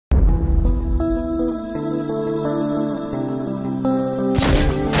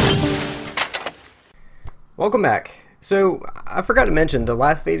Welcome back. So I forgot to mention the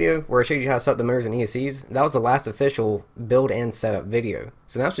last video where I showed you how to set up the motors and ESCs. That was the last official build and setup video.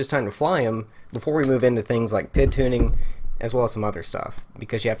 So now it's just time to fly them before we move into things like PID tuning as well as some other stuff,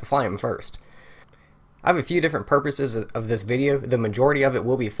 because you have to fly them first. I have a few different purposes of this video. The majority of it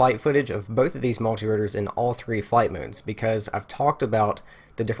will be flight footage of both of these multirotors in all three flight modes, because I've talked about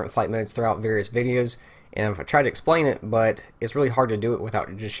the different flight modes throughout various videos and I've tried to explain it, but it's really hard to do it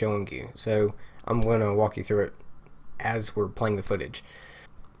without just showing you. So I'm going to walk you through it as we're playing the footage.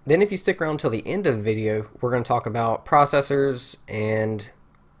 Then if you stick around till the end of the video, we're going to talk about processors and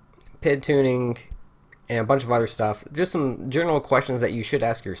PID tuning and a bunch of other stuff. Just some general questions that you should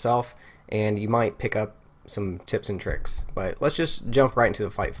ask yourself, and you might pick up some tips and tricks. But let's just jump right into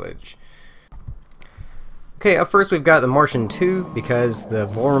the flight footage. Okay, up first we've got the Martian 2, because the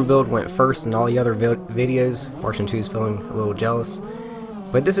Vorum build went first in all the other videos. Martian 2 is feeling a little jealous.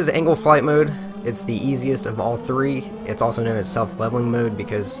 But this is angle flight mode. It's the easiest of all three. It's also known as self-leveling mode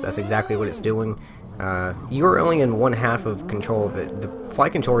because that's exactly what it's doing. You're only in one half of control of it. The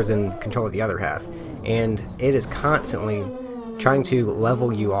flight controller is in control of the other half, and it is constantly trying to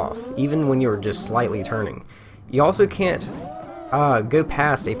level you off, even when you're just slightly turning. You also can't go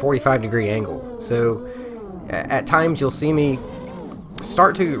past a 45-degree angle. So at times you'll see me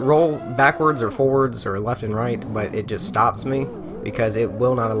start to roll backwards or forwards or left and right, but it just stops me because it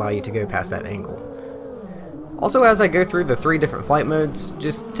will not allow you to go past that angle. Also, as I go through the three different flight modes,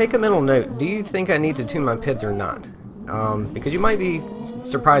 just take a mental note. Do you think I need to tune my PIDs or not? Because you might be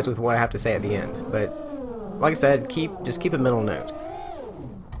surprised with what I have to say at the end. But like I said, just keep a mental note.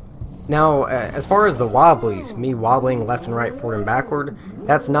 Now, as far as the wobblies, me wobbling left and right, forward and backward,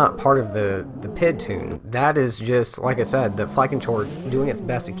 that's not part of the PID tune. That is just, like I said, the flight controller doing its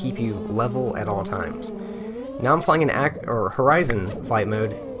best to keep you level at all times. Now I'm flying in Horizon flight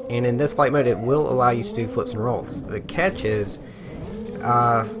mode, and in this flight mode it will allow you to do flips and rolls. The catch is,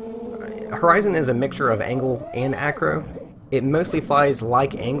 Horizon is a mixture of angle and acro. It mostly flies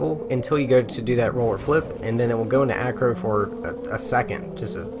like angle until you go to do that roll or flip, and then it will go into acro for a second,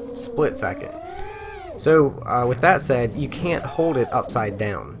 just a split second. So with that said, you can't hold it upside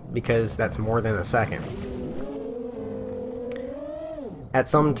down because that's more than a second. At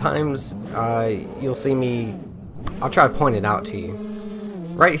some times you'll see me, I'll try to point it out to you.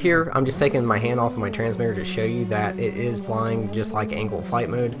 Right here I'm just taking my hand off of my transmitter to show you that it is flying just like angle flight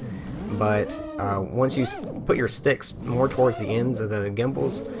mode, but once you put your sticks more towards the ends of the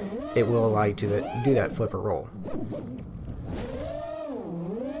gimbals, it will allow you to do that flip or roll.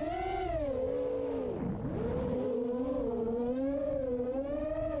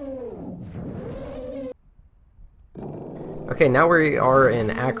 Okay, now we are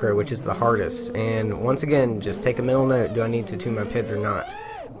in Acro, which is the hardest, and once again, just take a mental note, do I need to tune my PIDs or not?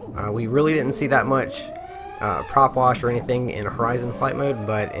 We really didn't see that much prop wash or anything in Horizon flight mode,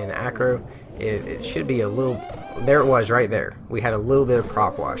 but in Acro, it should be a little, there it was right there. We had a little bit of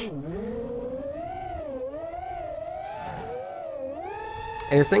prop wash. And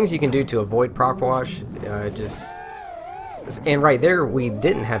there's things you can do to avoid prop wash, and right there we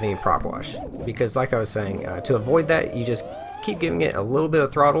didn't have any prop wash, because like I was saying, to avoid that you just keep giving it a little bit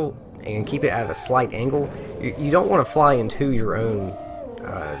of throttle and keep it at a slight angle. You don't want to fly into your own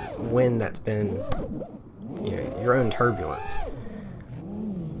wind that's been, your own turbulence.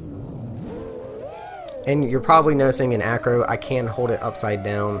 And you're probably noticing in Acro I can hold it upside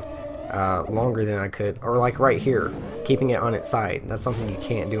down longer than I could, or like right here, keeping it on its side. That's something you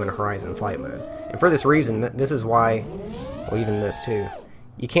can't do in a Horizon flight mode. And for this reason, this is why, well, even this too,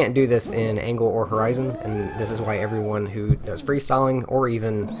 you can't do this in angle or Horizon, and this is why everyone who does freestyling or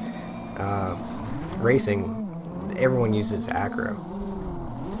even racing, everyone uses Acro.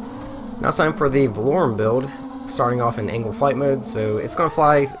 Now it's time for the Vorum build, starting off in angle flight mode. So it's going to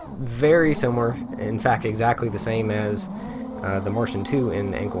fly very similar, in fact exactly the same as the Martian 2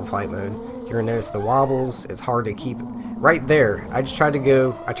 in angle flight mode. You're going to notice the wobbles. It's hard to keep right there. I tried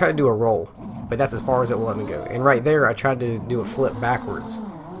to do a roll, but that's as far as it will let me go. And right there I tried to do a flip backwards,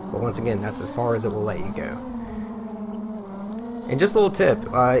 but once again that's as far as it will let you go. And just a little tip,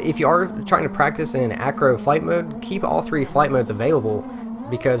 if you are trying to practice in Acro flight mode, keep all three flight modes available,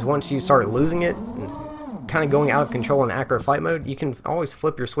 because once you start losing it, kind of going out of control in Acro flight mode, you can always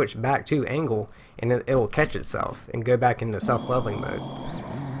flip your switch back to angle and it will catch itself and go back into self-leveling mode.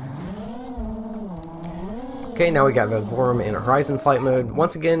 Okay, now we got the Vorum in Horizon flight mode.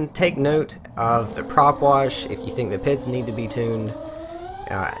 Once again, take note of the prop wash. If you think the PIDs need to be tuned,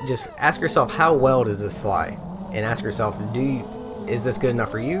 just ask yourself, how well does this fly? And ask yourself, is this good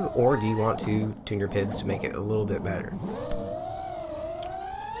enough for you, or do you want to tune your PIDs to make it a little bit better?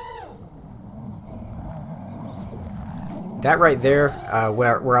 That right there,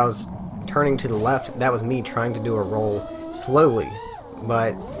 where I was turning to the left, that was me trying to do a roll slowly,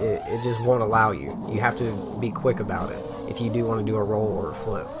 but it just won't allow you. You have to be quick about it if you do want to do a roll or a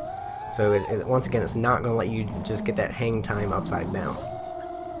flip. So once again, it's not going to let you just get that hang time upside down.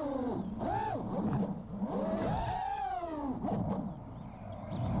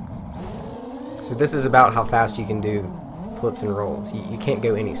 So this is about how fast you can do flips and rolls. You can't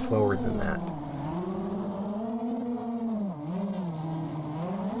go any slower than that.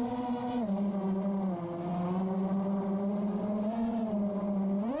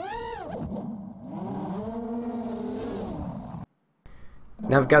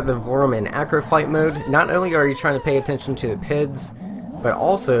 Now I've got the Vlorum in Acro flight mode. Not only are you trying to pay attention to the PIDs, but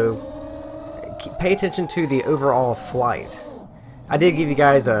also pay attention to the overall flight. I did give you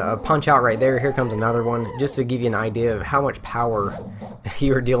guys a punch out right there. Here comes another one, just to give you an idea of how much power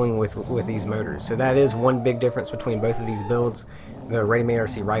you're dealing with these motors. So that is one big difference between both of these builds. The Ready-Made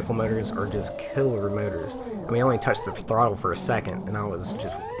RC rifle motors are just killer motors. I mean, I only touched the throttle for a second, and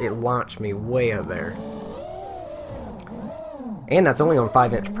it launched me way up there. And that's only on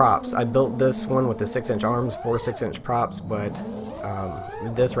 5-inch props. I built this one with the 6-inch arms for 6-inch props, but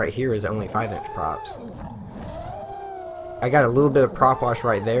this right here is only 5-inch props. I got a little bit of prop wash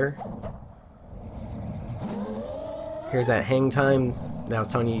right there. Here's that hang time that I was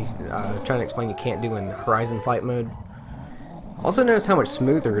telling you, trying to explain you can't do in horizon flight mode. Also notice how much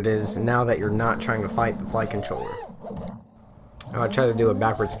smoother it is now that you're not trying to fight the flight controller. I tried to do a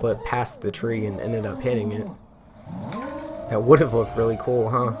backwards flip past the tree and ended up hitting it. That would have looked really cool,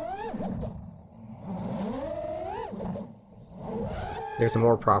 huh? There's some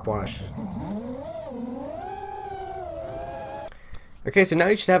more prop wash. Okay, so now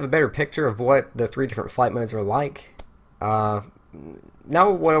you should have a better picture of what the 3 different flight modes are like. Now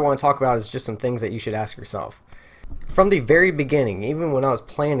what I want to talk about is just some things that you should ask yourself. From the very beginning, even when I was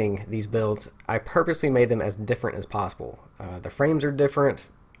planning these builds, I purposely made them as different as possible. The frames are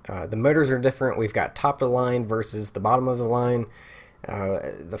different. The motors are different. We've got top of the line versus the bottom of the line.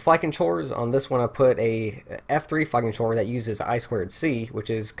 The flight controllers, on this one I put a F3 flight controller that uses I2C,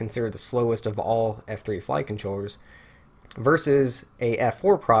 which is considered the slowest of all F3 flight controllers, versus a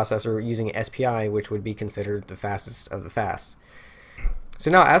F4 processor using SPI, which would be considered the fastest of the fast.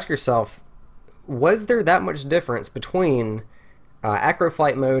 So now ask yourself, was there that much difference between Acro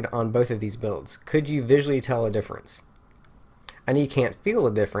flight mode on both of these builds? Could you visually tell a difference? I know you can't feel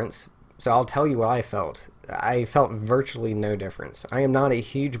a difference, so I'll tell you what I felt. I felt virtually no difference. I am not a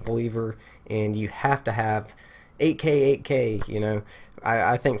huge believer in you have to have 8K, 8K, you know.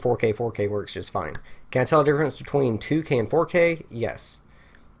 I think 4K, 4K works just fine. Can I tell a difference between 2K and 4K? Yes.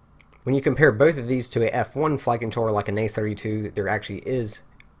 When you compare both of these to a F1 flight controller like an Ace32, there actually is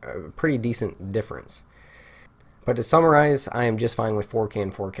a pretty decent difference. But to summarize, I am just fine with 4K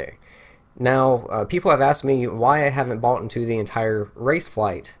and 4K. Now, people have asked me why I haven't bought into the entire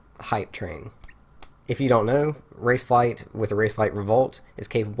Raceflight hype train. If you don't know, Raceflight with the Raceflight Revolt is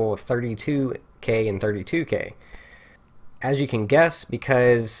capable of 32K and 32K. As you can guess,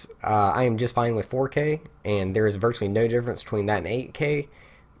 because I am just fine with 4K and there is virtually no difference between that and 8K,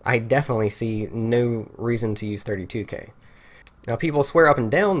 I definitely see no reason to use 32K. Now, people swear up and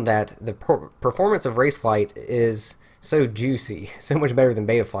down that the performance of Raceflight is so juicy, so much better than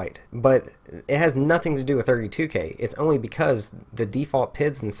Betaflight, but it has nothing to do with 32K. It's only because the default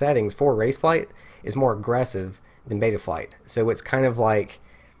PIDs and settings for Raceflight is more aggressive than Betaflight. So it's kind of like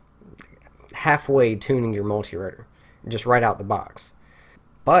halfway tuning your multi-rotor, just right out the box.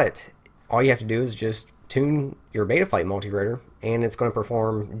 But all you have to do is just tune your Betaflight multi-rotor and it's going to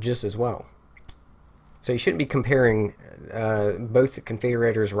perform just as well. So you shouldn't be comparing both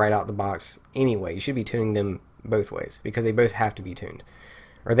configurators right out the box anyway. You should be tuning them both ways because they both have to be tuned,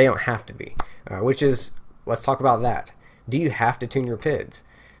 or they don't have to be, which is, let's talk about that. Do you have to tune your PIDs?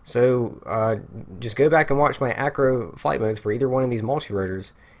 So just go back and watch my Acro flight modes for either one of these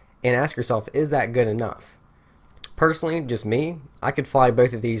multi-rotors and ask yourself, is that good enough? Personally, just me, I could fly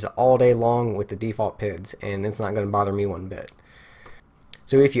both of these all day long with the default PIDs and it's not going to bother me one bit.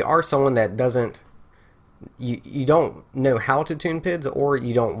 So if you are someone that doesn't, you don't know how to tune PIDs, or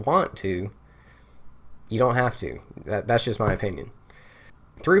you don't want to, you don't have to. That's just my opinion.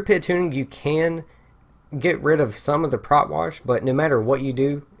 Through PID tuning, you can get rid of some of the prop wash, but no matter what you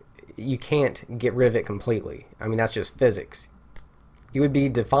do, you can't get rid of it completely. I mean, that's just physics. You would be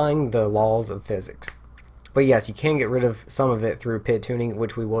defying the laws of physics. But yes, you can get rid of some of it through PID tuning,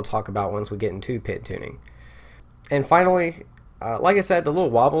 which we will talk about once we get into PID tuning. And finally, like I said, the little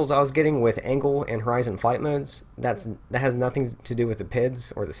wobbles I was getting with angle and horizon flight modes, that has nothing to do with the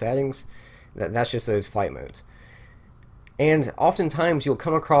PIDs or the settings. That's just those flight modes. And oftentimes you'll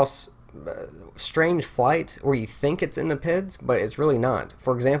come across strange flight where you think it's in the PIDs, but it's really not.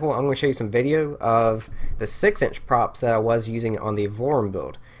 For example, I'm going to show you some video of the 6-inch props that I was using on the Vlorum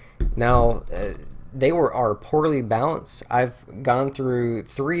build. Now, they are poorly balanced. I've gone through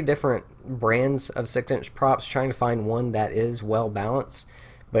 3 different brands of 6-inch props trying to find one that is well balanced.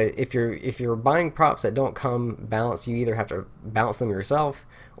 But if you're buying props that don't come balanced, you either have to balance them yourself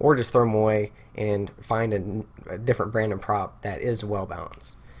or just throw them away and find a different brand of prop that is well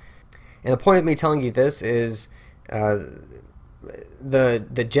balanced. And the point of me telling you this is the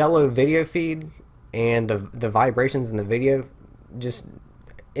Jello video feed and the vibrations in the video, just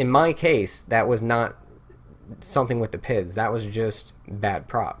in my case, that was not something with the PIDs. That was just bad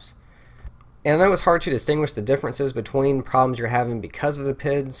props. And I know it's hard to distinguish the differences between problems you're having because of the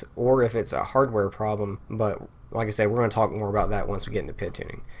PIDs or if it's a hardware problem, but like I said, we're going to talk more about that once we get into PID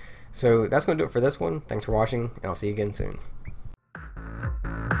tuning. So that's going to do it for this one. Thanks for watching, and I'll see you again soon.